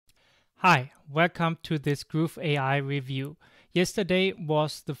Hi, welcome to this Groove.ai review. Yesterday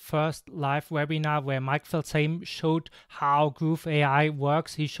was the first live webinar where Mike Filsaime showed how Groove.ai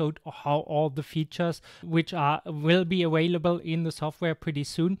works. He showed how all the features which will be available in the software pretty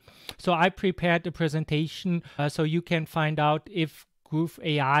soon. So I prepared a presentation so you can find out if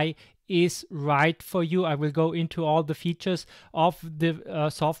Groove.ai is right for you. I will go into all the features of the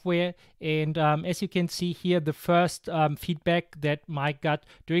software, and as you can see here, the first feedback that Mike got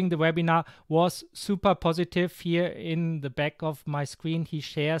during the webinar was super positive. Here in the back of my screen he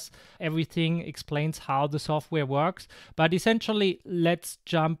shares everything, explains how the software works, but essentially let's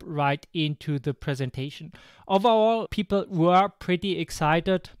jump right into the presentation. Overall, people were pretty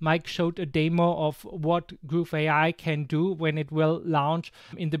excited. Mike showed a demo of what Groove.ai can do when it will launch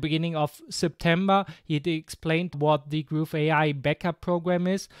in the beginning of September. He explained what the Groove.ai backup program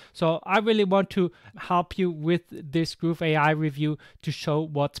is. So I really want to help you with this Groove.ai review to show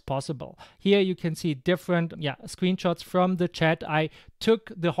what's possible. Here you can see different screenshots from the chat. I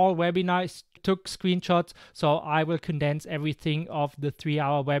took the whole webinar, took screenshots, so I will condense everything of the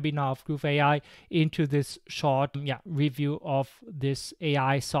 3-hour webinar of Groove.ai into this short review of this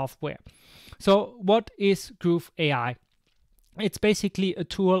AI software. So what is Groove.ai? It's basically a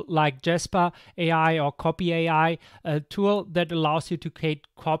tool like Jasper AI or Copy AI, a tool that allows you to create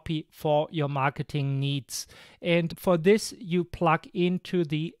copy for your marketing needs. And for this, you plug into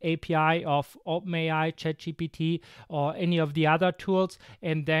the API of OpenAI, ChatGPT, or any of the other tools.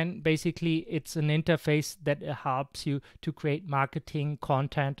 And then basically it's an interface that helps you to create marketing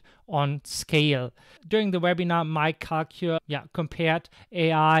content on scale. During the webinar, Mike compared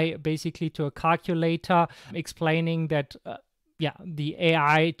AI basically to a calculator, explaining that the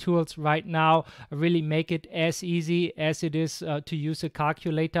AI tools right now really make it as easy as it is to use a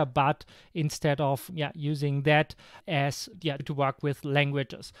calculator, but instead of using that as to work with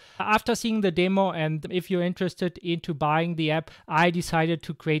languages. After seeing the demo, and if you're interested into buying the app, I decided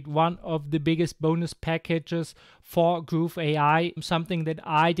to create one of the biggest bonus packages for Groove.ai, something that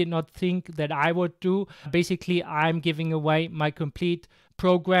I did not think that I would do. Basically, I'm giving away my complete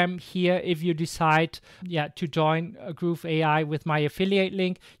program here. If you decide to join Groove.ai with my affiliate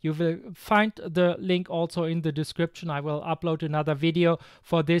link, you will find the link also in the description. I will upload another video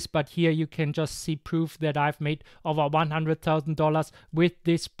for this, but here you can just see proof that I've made over $100,000 with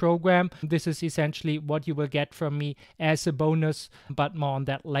this program. This is essentially what you will get from me as a bonus, but more on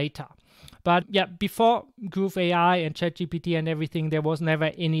that later. But before Groove.ai and ChatGPT and everything, there was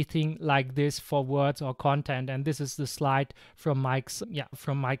never anything like this for words or content. And this is the slide from Mike's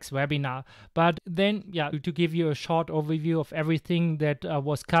webinar. But then, to give you a short overview of everything that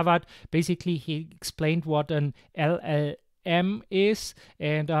was covered, basically he explained what an LLM is,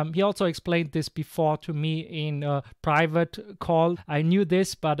 and he also explained this before to me in a private call. I knew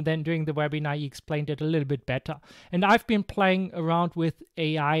this, but then during the webinar he explained it a little bit better. And I've been playing around with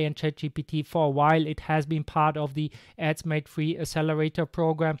AI and ChatGPT for a while. It has been part of the Ads Made Free Accelerator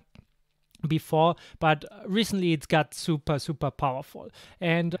program before, but recently it's got super powerful.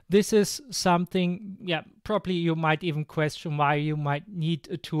 And this is something probably you might even question why you might need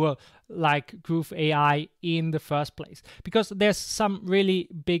a tool like Groove.ai in the first place, because there's some really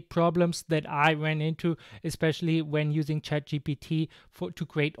big problems that I ran into, especially when using ChatGPT to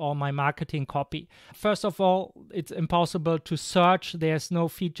create all my marketing copy. First of all, it's impossible to search. There's no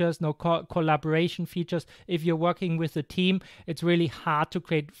features, no collaboration features. If you're working with a team, it's really hard to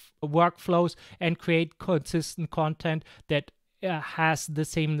create workflows and create consistent content that has the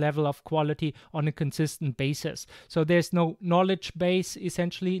same level of quality on a consistent basis. So there's no knowledge base,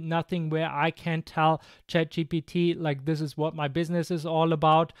 essentially nothing where I can tell ChatGPT like this is what my business is all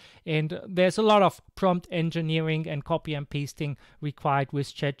about. And there's a lot of prompt engineering and copy and pasting required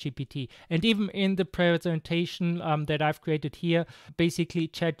with ChatGPT. And even in the presentation that I've created here, basically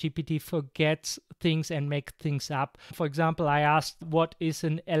ChatGPT forgets things and makes things up. For example, I asked what is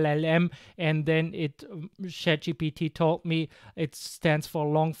an LLM, and then ChatGPT told me it stands for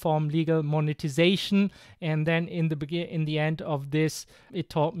long form legal monetization. And then in the end of this, it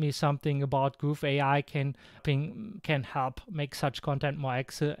taught me something about Groove.ai can help make such content more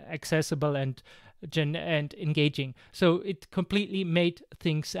accessible and engaging. So it completely made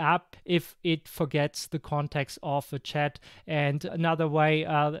things up if it forgets the context of a chat. And another way,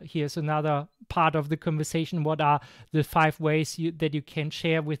 here's another part of the conversation. What are the 5 ways that you can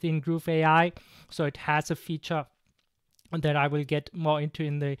share within Groove.ai? So it has a feature that I will get more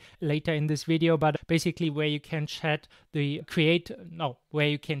into later in this video, but basically where you can chat where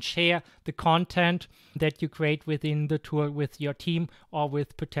you can share the content that you create within the tool with your team or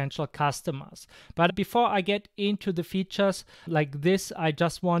with potential customers. But before I get into the features like this, I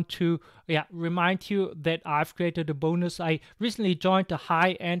just want to remind you that I've created a bonus. I recently joined a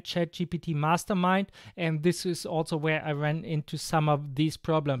high-end ChatGPT mastermind, and this is also where I ran into some of these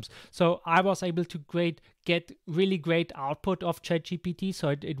problems. So I was able to get really great output of ChatGPT, so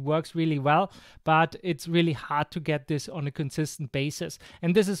it works really well, but it's really hard to get this on a consistent basis.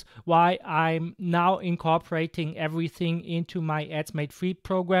 And this is why I'm now incorporating everything into my Ads Made Free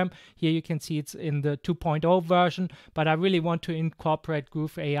program. Here you can see it's in the 2.0 version, but I really want to incorporate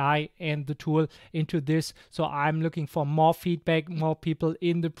Groove.ai and the tool into this. So I'm looking for more feedback, more people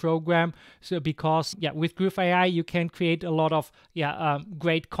in the program. So because with Groove.ai you can create a lot of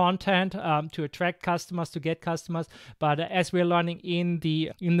great content to attract customers, to get customers, but as we're learning in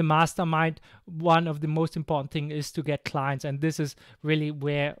the mastermind, one of the most important thing is to get clients, and this is really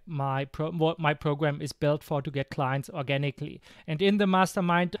where what my program is built for, to get clients organically. And in the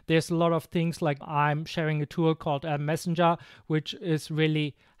mastermind there's a lot of things, like I'm sharing a tool called Messenger, which is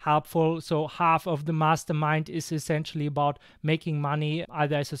really helpful. So half of the mastermind is essentially about making money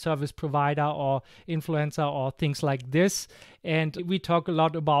either as a service provider or influencer or things like this. And we talk a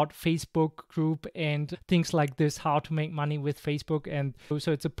lot about Facebook group and things like this, how to make money with Facebook. And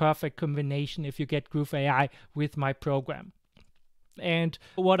so it's a perfect combination if you get Groove.ai with my program. And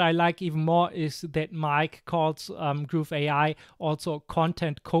what I like even more is that Mike calls Groove.ai also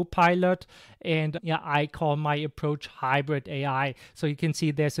content co-pilot, and I call my approach hybrid AI. So you can see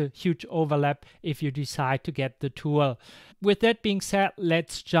there's a huge overlap if you decide to get the tool. With that being said,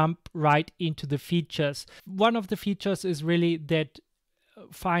 let's jump right into the features. One of the features is really that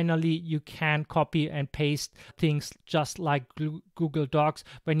finally you can copy and paste things just like Google Docs.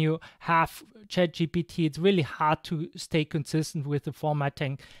 When you have ChatGPT, it's really hard to stay consistent with the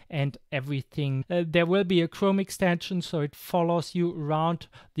formatting and everything. There will be a Chrome extension, so it follows you around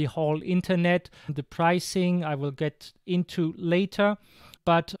the whole internet. The pricing I will get into later.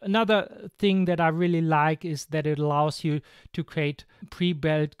 But another thing that I really like is that it allows you to create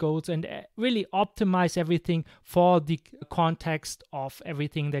pre-built goals and really optimize everything for the context of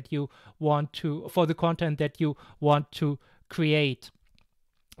everything that you want to, for the content that you want to create.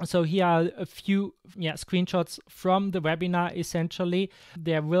 So here are a few screenshots from the webinar. Essentially,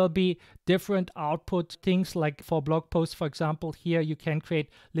 there will be different output things, like for blog posts, for example. Here you can create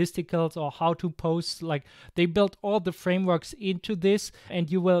listicles or how to post. Like, they built all the frameworks into this,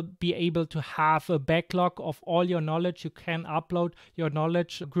 and you will be able to have a backlog of all your knowledge. You can upload your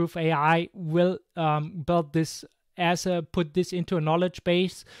knowledge. Groove.ai will build this put this into a knowledge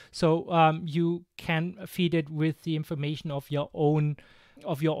base, so you can feed it with the information of your own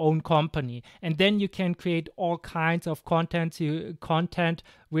company, and then you can create all kinds of content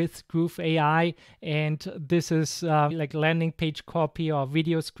with Groove.ai. And this is like landing page copy or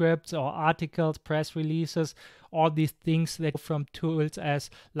video scripts or articles, press releases, all these things that from tools as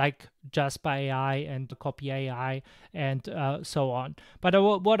like Jasper AI and Copy AI and so on. But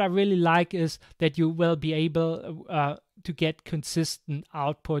what I really like is that you will be able to get consistent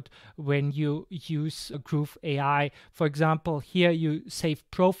output when you use Groove.ai. For example, here you save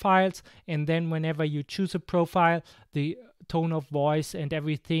profiles, and then whenever you choose a profile, the tone of voice and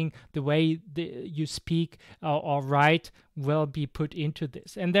everything, the way you speak or write will be put into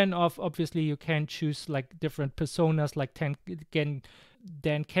this. And then obviously you can choose like different personas, like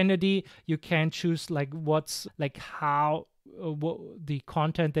Dan Kennedy. You can choose like how the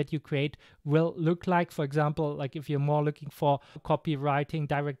content that you create will look like. For example, like if you're more looking for copywriting,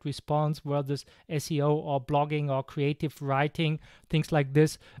 direct response versus SEO or blogging or creative writing, things like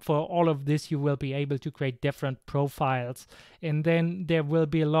this. For all of this, you will be able to create different profiles. And then there will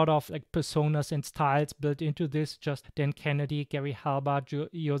be a lot of like personas and styles built into this, just Dan Kennedy, Gary Halbert,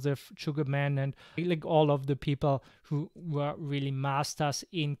 Joseph Sugarman, and like all of the people who were really masters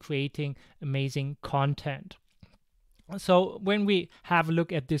in creating amazing content. So when we have a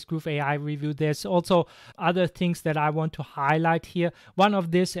look at this Groove.ai review, there's also other things that I want to highlight here. One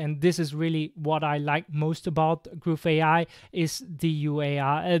of this, and this is really what I like most about Groove.ai, is the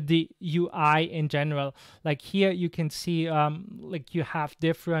UI in general. Like here you can see like you have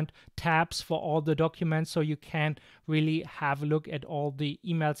different tabs for all the documents, so you can really have a look at all the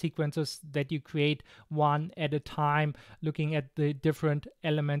email sequences that you create one at a time, looking at the different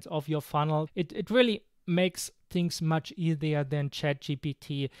elements of your funnel. It really makes things much easier than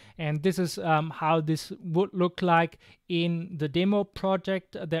ChatGPT, and this is how this would look like in the demo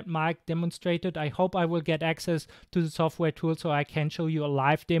project that Mike demonstrated. I hope I will get access to the software tool so I can show you a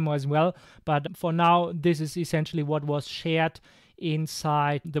live demo as well, but for now this is essentially what was shared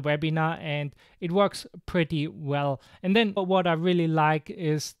inside the webinar, and it works pretty well. And then what I really like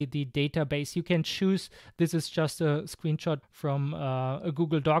is the database. You can choose, this is just a screenshot from a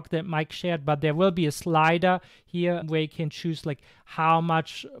Google Doc that Mike shared, but there will be a slider here where you can choose like how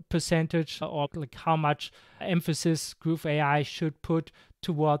much percentage or like how much emphasis Groove AI should put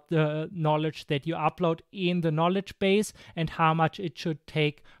toward the knowledge that you upload in the knowledge base, and how much it should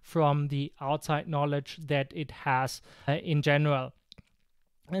take from the outside knowledge that it has in general.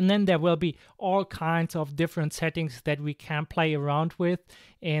 And then there will be all kinds of different settings that we can play around with.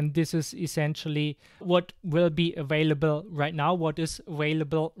 And this is essentially what will be available right now, what is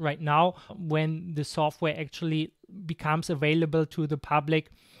available right now when the software actually becomes available to the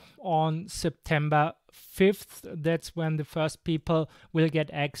public on September 5th. That's when the first people will get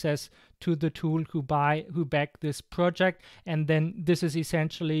access to the tool who back this project. And then this is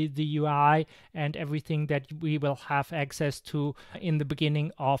essentially the UI and everything that we will have access to in the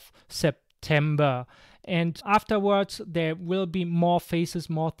beginning of September. And afterwards, there will be more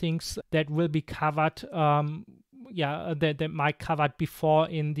phases, more things that will be covered. That Mike covered before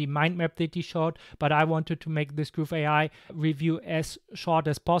in the mind map that he showed, but I wanted to make this Groove AI review as short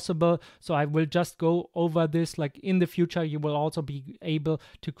as possible, so I will just go over this. Like in the future, you will also be able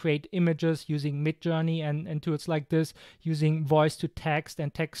to create images using Midjourney and tools like this, using voice to text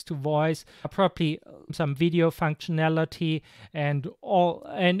and text to voice, probably some video functionality and all.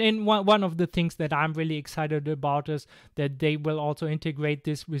 And one of the things that I'm really excited about is that they will also integrate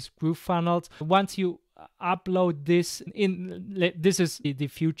this with Groove funnels. Once you upload this in, this is the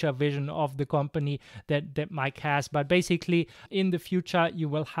future vision of the company that Mike has, but basically in the future you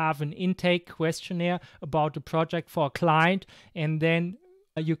will have an intake questionnaire about the project for a client, and then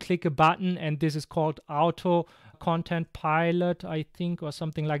you click a button, and this is called auto content pilot, I think, or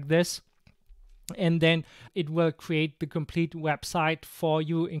something like this. And then it will create the complete website for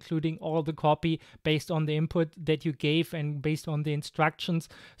you, including all the copy based on the input that you gave and based on the instructions.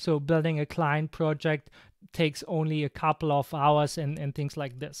 So building a client project takes only a couple of hours and things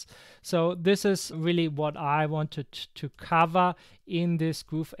like this. So this is really what I wanted to cover in this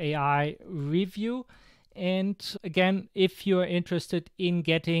Groove AI review. And again, if you're interested in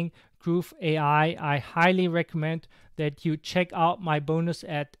getting Groove AI, I highly recommend that you check out my bonus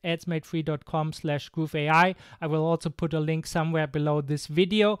at adsmadefree.com/grooveai. I will also put a link somewhere below this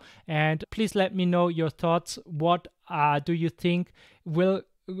video, and please let me know your thoughts. What do you think will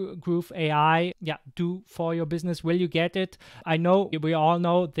Groove AI do for your business? Will you get it? I know we all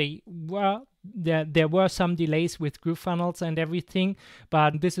know there were some delays with GrooveFunnels and everything,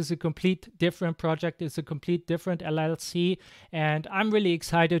 but this is a complete different project. It's a complete different LLC, and I'm really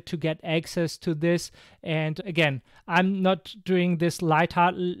excited to get access to this. And again, I'm not doing this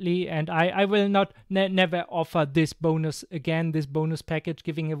lightheartedly, and I will not never offer this bonus again, this bonus package,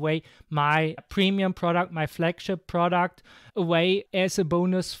 giving away my premium product, my flagship product, away as a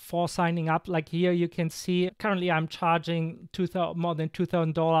bonus for signing up. Like here you can see currently I'm charging more than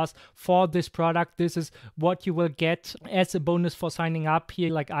 $2,000 for this product. This is what you will get as a bonus for signing up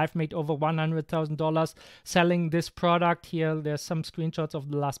here. Like I've made over $100,000 selling this product. Here there's some screenshots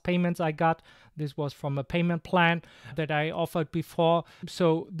of the last payments I got. This was from a payment plan that I offered before.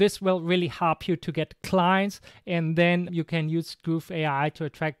 So this will really help you to get clients, and then you can use Groove AI to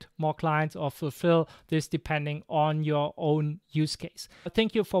attract more clients or fulfill this depending on your own use case.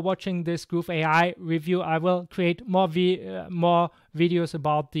 Thank you for watching this Groove AI review. I will create more videos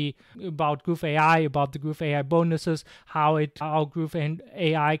about Groove AI, about the Groove AI bonuses, how Groove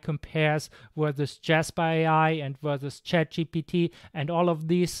AI compares versus Jasper AI and versus ChatGPT and all of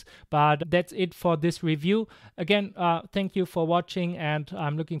these. But that's it for this review. Again, thank you for watching, and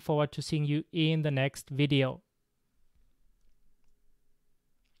I'm looking forward to seeing you in the next video.